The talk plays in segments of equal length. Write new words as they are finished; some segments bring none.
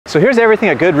So here's everything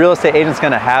a good real estate agent's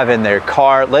gonna have in their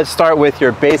car. Let's start with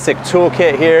your basic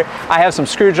toolkit here. I have some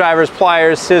screwdrivers,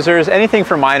 pliers, scissors, anything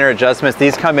for minor adjustments.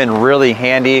 These come in really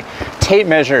handy. Tape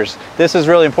measures. This is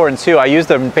really important too. I use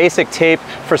the basic tape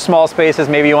for small spaces.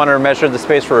 Maybe you want to measure the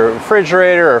space for a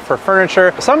refrigerator or for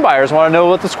furniture. Some buyers want to know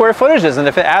what the square footage is, and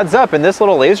if it adds up, and this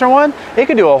little laser one, it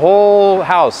can do a whole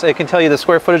house. It can tell you the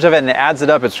square footage of it and it adds it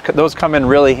up. Those come in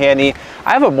really handy.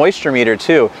 I have a moisture meter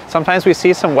too. Sometimes we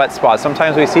see some wet spots.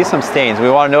 Sometimes we see some stains. We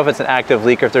want to know if it's an active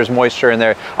leak or if there's moisture in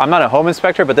there. I'm not a home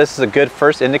inspector, but this is a good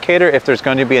first indicator if there's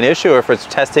going to be an issue or if it's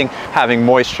testing having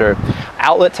moisture.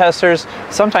 Outlet testers.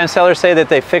 Sometimes sellers say that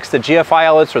they fix the GFI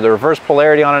outlets or the reverse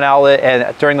polarity on an outlet,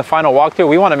 and during the final walkthrough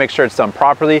we want to make sure it's done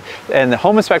properly, and the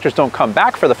home inspectors don't come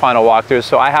back for the final walkthrough,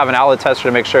 so I have an outlet tester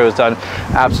to make sure it was done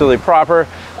absolutely proper.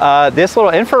 This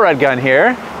little infrared gun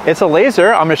here, it's a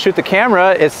laser. I'm going to shoot the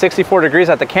camera. It's 64 degrees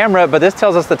at the camera, but this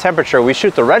tells us the temperature. We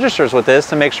shoot the registers with this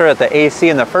to make sure that the AC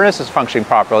in the furnace is functioning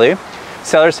properly.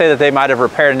 Sellers say that they might have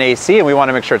repaired an AC and we want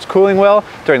to make sure it's cooling well.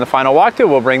 During the final walkthrough,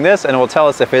 we'll bring this and it will tell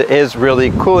us if it is really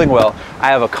cooling well. I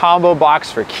have a combo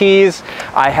box for keys.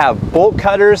 I have bolt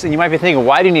cutters, and you might be thinking,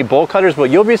 why do you need bolt cutters? Well,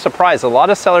 you'll be surprised. A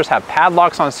lot of sellers have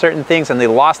padlocks on certain things and they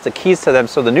lost the keys to them.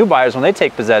 So the new buyers, when they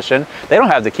take possession, they don't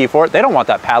have the key for it. They don't want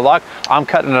that padlock. I'm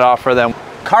cutting it off for them.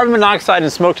 Carbon monoxide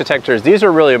and smoke detectors, these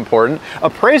are really important.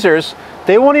 Appraisers,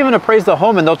 they won't even appraise the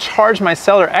home and they'll charge my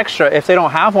seller extra if they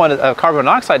don't have a carbon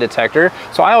monoxide detector.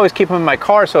 So I always keep them in my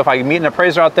car, so if I meet an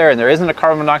appraiser out there and there isn't a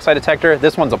carbon monoxide detector,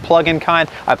 this one's a plug-in kind,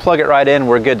 I plug it right in,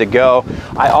 we're good to go.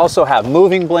 I also have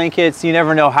moving blankets. You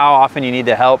never know how often you need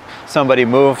to help somebody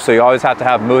move, so you always have to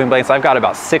have moving blankets. I've got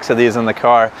about 6 of these in the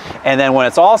car. And then when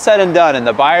it's all said and done and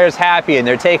the buyer's happy and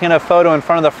they're taking a photo in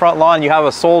front of the front lawn, you have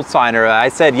a sold sign or I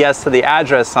said yes to the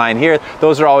address sign here.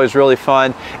 Those are always really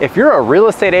fun. If you're a real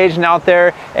estate agent out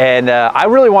there and I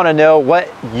really want to know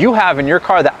what you have in your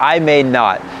car that I may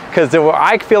not, because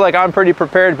I feel like I'm pretty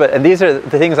prepared, and these are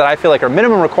the things that I feel like are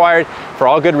minimum required for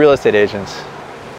all good real estate agents.